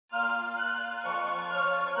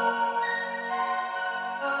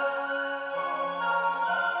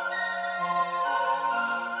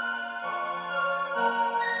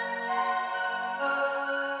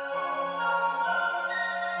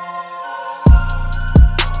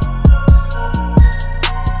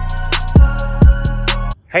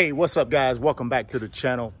Hey, what's up guys? Welcome back to the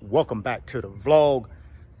channel. Welcome back to the vlog.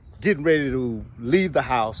 Getting ready to leave the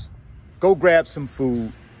house, go grab some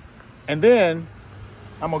food, and then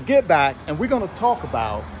I'm gonna get back and we're gonna talk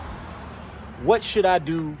about what should I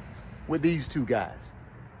do with these two guys.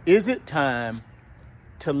 Is it time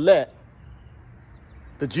to let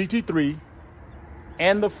the GT3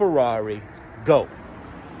 and the Ferrari go?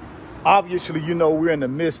 Obviously, you know, we're in the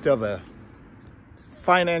midst of a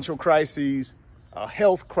financial crisis, a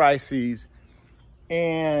health crisis,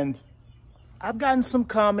 and I've gotten some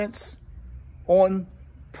comments on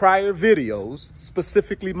prior videos,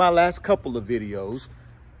 specifically my last couple of videos,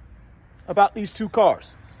 about these two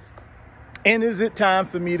cars. And is it time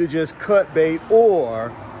for me to just cut bait,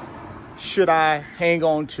 or should I hang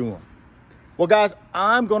on to them? Well, guys,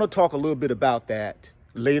 I'm going to talk a little bit about that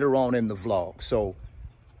later on in the vlog. So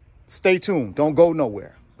stay tuned. Don't go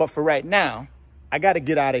nowhere. But for right now, I got to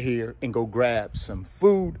get out of here and go grab some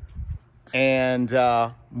food and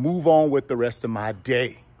move on with the rest of my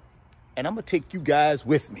day. And I'm going to take you guys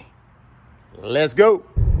with me. Let's go.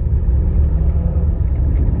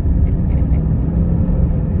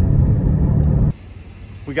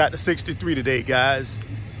 We got the 63 today, guys.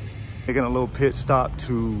 Taking a little pit stop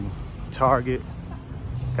to Target.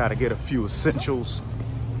 Got to get a few essentials.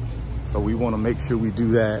 So we want to make sure we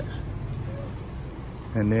do that.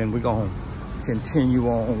 And then we're going to continue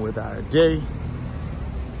on with our day.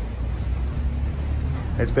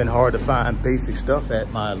 It's been hard to find basic stuff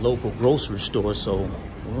at my local grocery store, so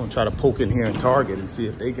we're gonna try to poke in here in Target and see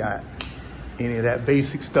if they got any of that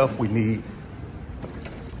basic stuff we need.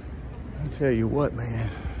 I tell you what,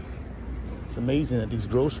 man, it's amazing that these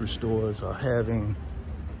grocery stores are having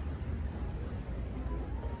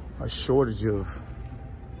a shortage of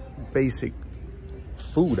basic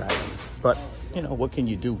food items. But you know, what can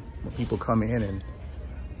you do when people come in and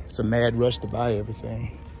it's a mad rush to buy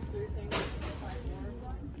everything?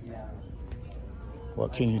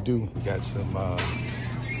 What can you do? We got some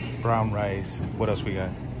brown rice. What else we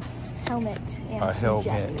got? Helmet. A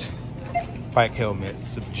helmet. Bike helmet,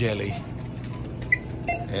 some jelly,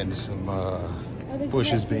 and some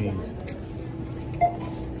Bush's beans.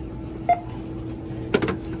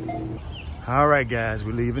 All right, guys,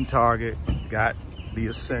 we're leaving Target. Got the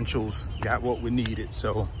essentials, got what we needed.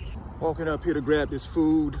 So walking up here to grab this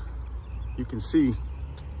food, you can see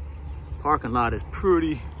parking lot is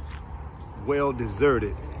pretty well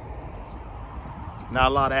deserted. Not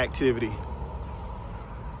a lot of activity.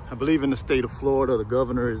 I believe in the state of Florida, the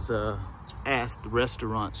governor has asked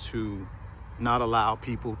restaurants to not allow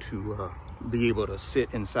people to be able to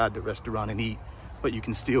sit inside the restaurant and eat, but you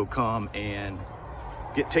can still come and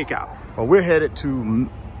get takeout. Well, we're headed to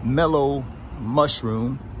Mellow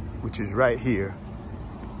Mushroom, which is right here,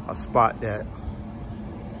 a spot that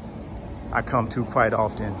I come to quite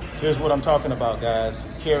often. Here's what I'm talking about, guys.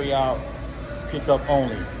 Carry out, pick up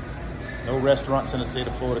only. No restaurants in the state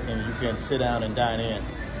of Florida you can sit down and dine in.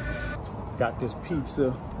 Got this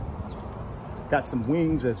pizza, got some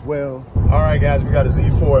wings as well. All right, guys, we got a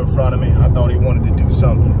Z4 in front of me. I thought he wanted to do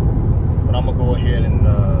something, but I'm gonna go ahead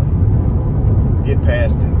and get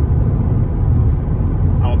past him.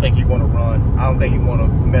 I don't think you want to run. I don't think you want to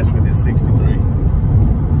mess with this 63.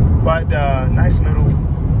 But nice little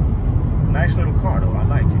car though. I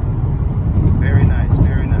like it. Very nice,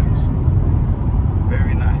 very nice.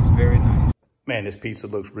 Very nice, very nice. Man, this pizza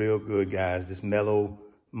looks real good, guys. This Mellow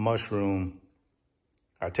Mushroom.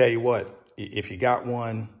 I'll tell you what, if you got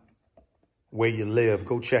one where you live,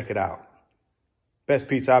 go check it out. Best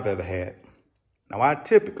pizza I've ever had. Now, I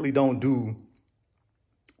typically don't do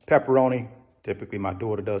pepperoni. Typically, my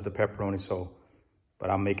daughter does the pepperoni,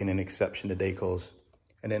 but I'm making an exception today,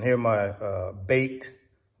 and then here are my baked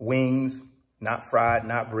wings, not fried,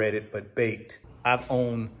 not breaded, but baked. I've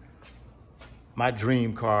owned my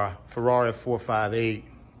dream car, Ferrari 458,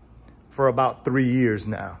 for about 3 years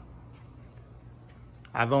now.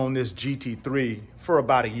 I've owned this GT3 for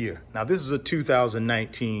about a year. Now, this is a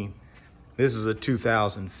 2019. This is a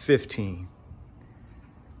 2015.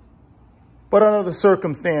 But under the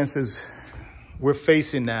circumstances we're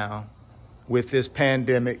facing now with this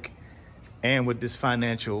pandemic and with this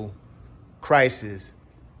financial crisis,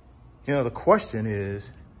 you know, the question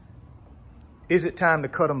is it time to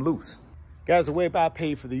cut them loose? Guys, the way I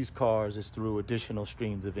pay for these cars is through additional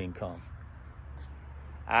streams of income.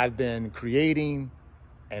 I've been creating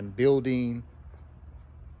and building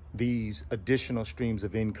these additional streams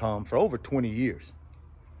of income for over 20 years.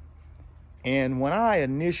 And when I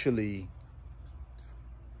initially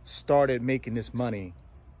started making this money,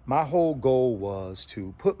 my whole goal was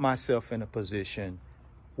to put myself in a position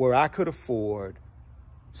where I could afford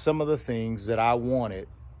some of the things that I wanted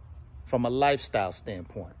from a lifestyle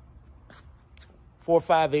standpoint.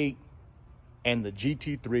 458 and the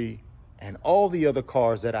GT3 and all the other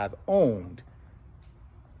cars that I've owned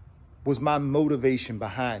was my motivation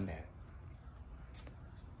behind that.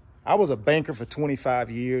 I was a banker for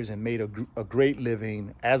 25 years and made a great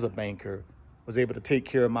living as a banker, was able to take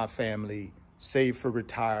care of my family, save for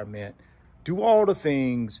retirement, do all the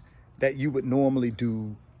things that you would normally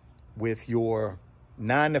do with your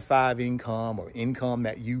 9-to-5 income or income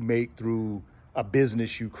that you make through a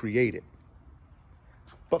business you created.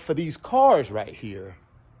 But for these cars right here,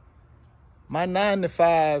 my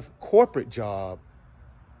 9-to-5 corporate job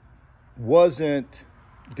wasn't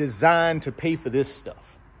designed to pay for this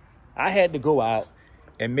stuff. I had to go out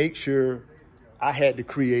and make sure I had to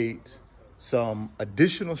create some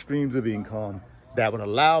additional streams of income that would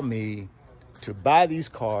allow me to buy these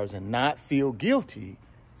cars and not feel guilty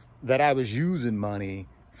that I was using money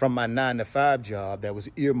from my 9-to-5 job that was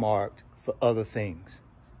earmarked for other things.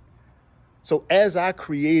 So as I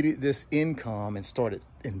created this income and started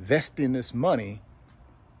investing this money,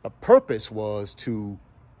 the purpose was to,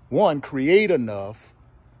 one, create enough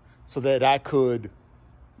so that I could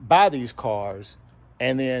buy these cars,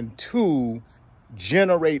 and then two,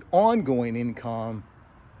 generate ongoing income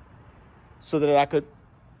so that I could,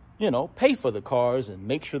 pay for the cars and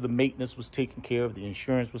make sure the maintenance was taken care of, the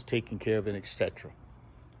insurance was taken care of, and etc.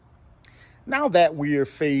 Now that we are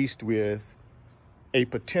faced with a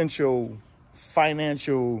potential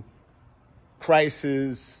financial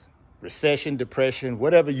crisis, recession, depression,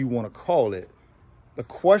 whatever you want to call it, the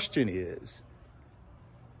question is,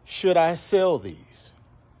 should I sell these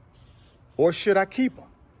or should I keep them?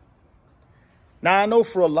 Now, I know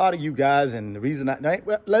for a lot of you guys, and the reason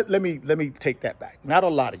let me take that back. Not a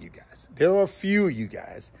lot of you guys. There are a few of you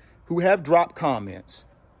guys who have dropped comments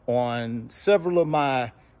on several of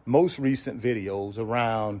my most recent videos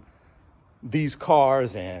around these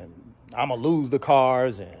cars and I'm going to lose the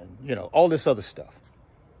cars and, all this other stuff.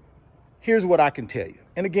 Here's what I can tell you.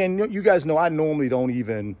 And again, you guys know I normally don't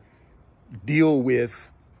even deal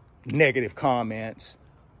with negative comments.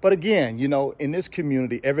 But again, in this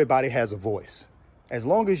community, everybody has a voice. As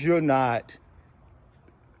long as you're not,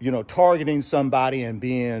 targeting somebody and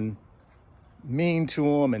being mean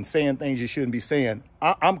to them and saying things you shouldn't be saying,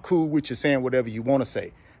 I'm cool with you saying whatever you want to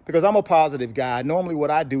say. Because I'm a positive guy. Normally what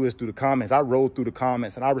I do is through the comments. I roll through the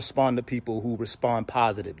comments and I respond to people who respond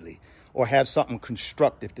positively or have something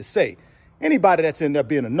constructive to say. Anybody that's in there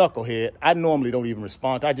being a knucklehead, I normally don't even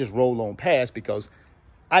respond. I just roll on past because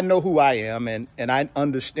I know who I am and I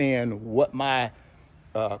understand what my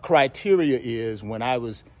criteria is when I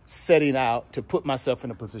was setting out to put myself in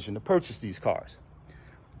a position to purchase these cars.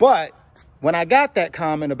 But when I got that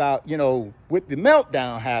comment about, with the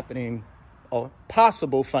meltdown happening, or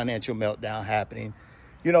possible financial meltdown happening,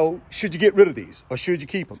 should you get rid of these or should you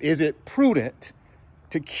keep them? Is it prudent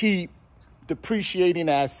to keep depreciating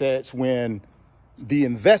assets when the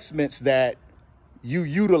investments that you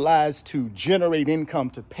utilize to generate income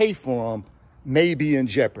to pay for them may be in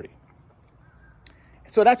jeopardy?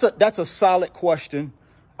 So that's a solid question.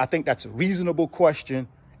 I think that's a reasonable question.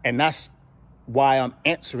 And that's why I'm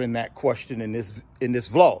answering that question in this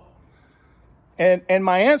vlog. And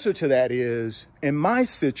my answer to that is, in my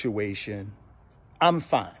situation, I'm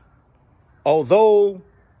fine. Although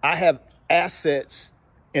I have assets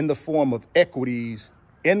in the form of equities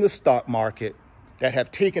in the stock market that have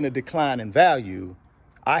taken a decline in value,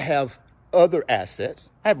 I have other assets.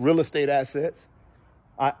 I have real estate assets.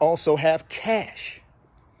 I also have cash.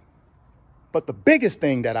 But the biggest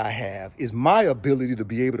thing that I have is my ability to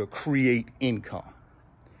be able to create income.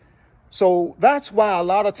 So that's why a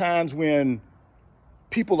lot of times when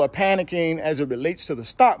people are panicking as it relates to the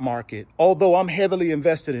stock market, although I'm heavily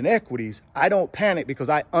invested in equities, I don't panic because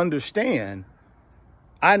I understand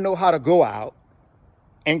I know how to go out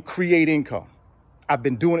and create income. I've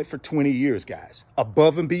been doing it for 20 years, guys,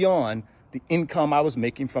 above and beyond the income I was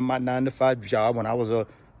making from my 9-to-5 job when I was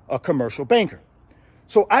a commercial banker.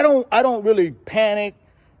 So I don't really panic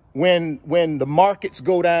when the markets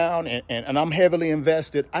go down and I'm heavily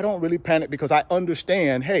invested. I don't really panic because I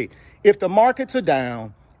understand, hey, if the markets are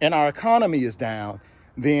down and our economy is down,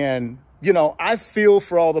 then, I feel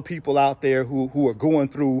for all the people out there who are going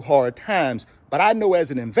through hard times. But I know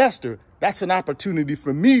as an investor, that's an opportunity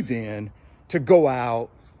for me then to go out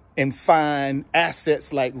and find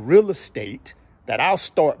assets like real estate that I'll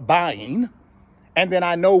start buying. And then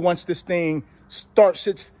I know once this thing starts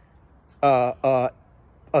its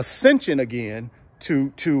ascension again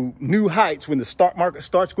to new heights, when the stock market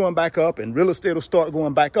starts going back up and real estate will start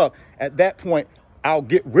going back up, at that point, I'll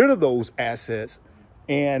get rid of those assets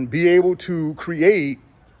and be able to create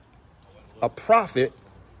a profit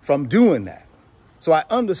from doing that. So I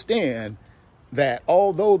understand that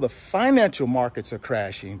although the financial markets are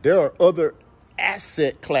crashing, there are other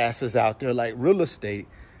asset classes out there like real estate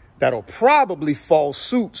that'll probably fall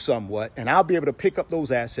suit somewhat, and I'll be able to pick up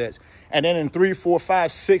those assets. And then in 3, 4,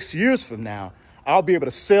 5, 6 years from now, I'll be able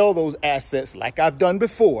to sell those assets like I've done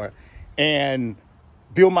before and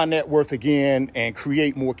build my net worth again and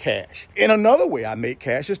create more cash. And another way I make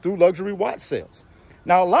cash is through luxury watch sales.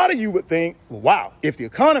 Now, a lot of you would think, well, wow, if the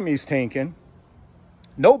economy's tanking,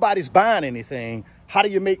 nobody's buying anything, how do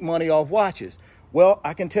you make money off watches? Well,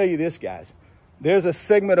 I can tell you this, guys. There's a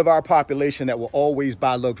segment of our population that will always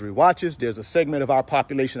buy luxury watches. There's a segment of our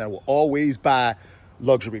population that will always buy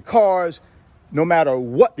luxury cars, no matter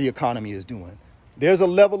what the economy is doing. There's a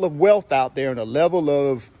level of wealth out there and a level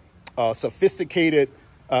of sophisticated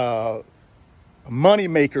money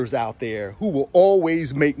makers out there who will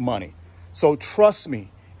always make money. So trust me,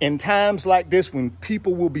 in times like this, when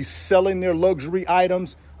people will be selling their luxury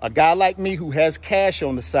items, a guy like me who has cash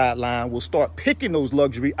on the sideline will start picking those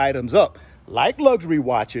luxury items up, like luxury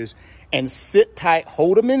watches, and sit tight,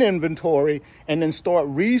 hold them in inventory, and then start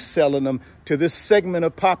reselling them to this segment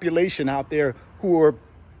of population out there who are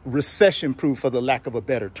recession proof, for the lack of a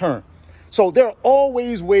better term. So there are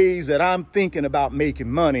always ways that I'm thinking about making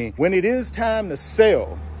money. When it is time to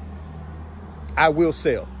sell, I will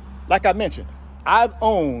sell. Like I mentioned, I've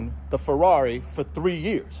owned the Ferrari for 3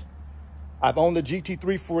 years. I've owned the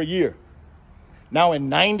GT3 for a year. Now in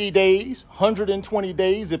 90 days, 120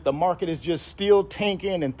 days, if the market is just still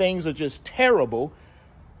tanking and things are just terrible,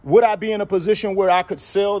 would I be in a position where I could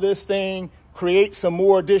sell this thing, create some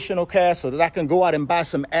more additional cash so that I can go out and buy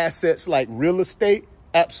some assets like real estate?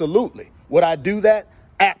 Absolutely. Would I do that?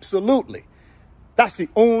 Absolutely. That's the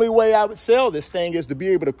only way I would sell this thing, is to be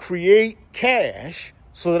able to create cash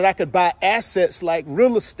so that I could buy assets like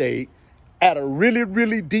real estate at a really,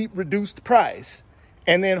 really deep reduced price,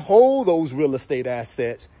 and then hold those real estate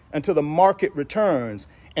assets until the market returns.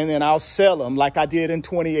 And then I'll sell them like I did in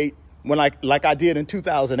 2008, when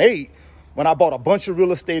I bought a bunch of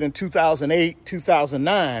real estate in 2008,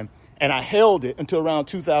 2009, and I held it until around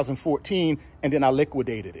 2014, and then I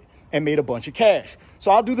liquidated it and made a bunch of cash.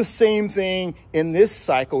 So I'll do the same thing in this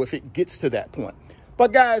cycle if it gets to that point.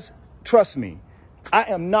 But guys, trust me, I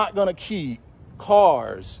am not going to keep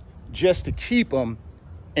cars just to keep them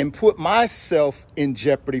and put myself in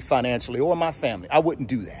jeopardy financially, or my family. I wouldn't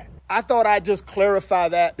do that. I thought I'd just clarify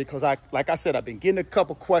that because like I said, I've been getting a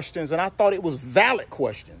couple questions and I thought it was valid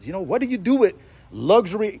questions. You know, what do you do with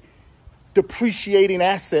luxury depreciating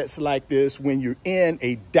assets like this when you're in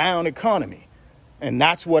a down economy? And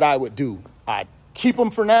that's what I would do. I'd keep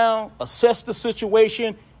them for now, assess the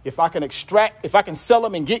situation. If I can sell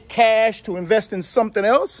them and get cash to invest in something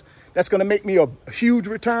else that's going to make me a huge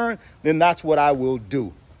return, then that's what I will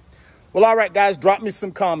do. Well, all right, guys, drop me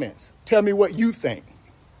some comments. Tell me what you think.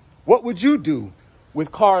 What would you do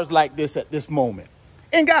with cars like this at this moment?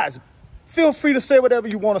 And guys, feel free to say whatever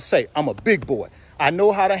you want to say. I'm a big boy. I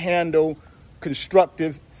know how to handle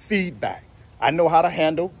constructive feedback. I know how to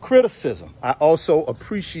handle criticism. I also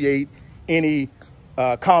appreciate any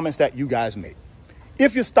comments that you guys make.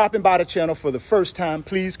 If you're stopping by the channel for the first time,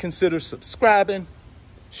 please consider subscribing,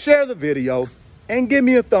 share the video, and give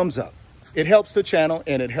me a thumbs up. It helps the channel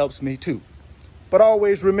and it helps me too. But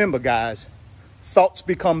always remember, guys, thoughts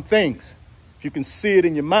become things. If you can see it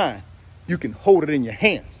in your mind, you can hold it in your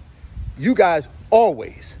hands. You guys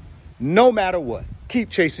always, no matter what, keep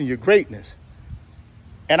chasing your greatness.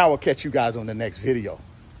 And I will catch you guys on the next video.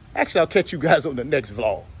 Actually, I'll catch you guys on the next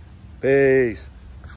vlog. Peace.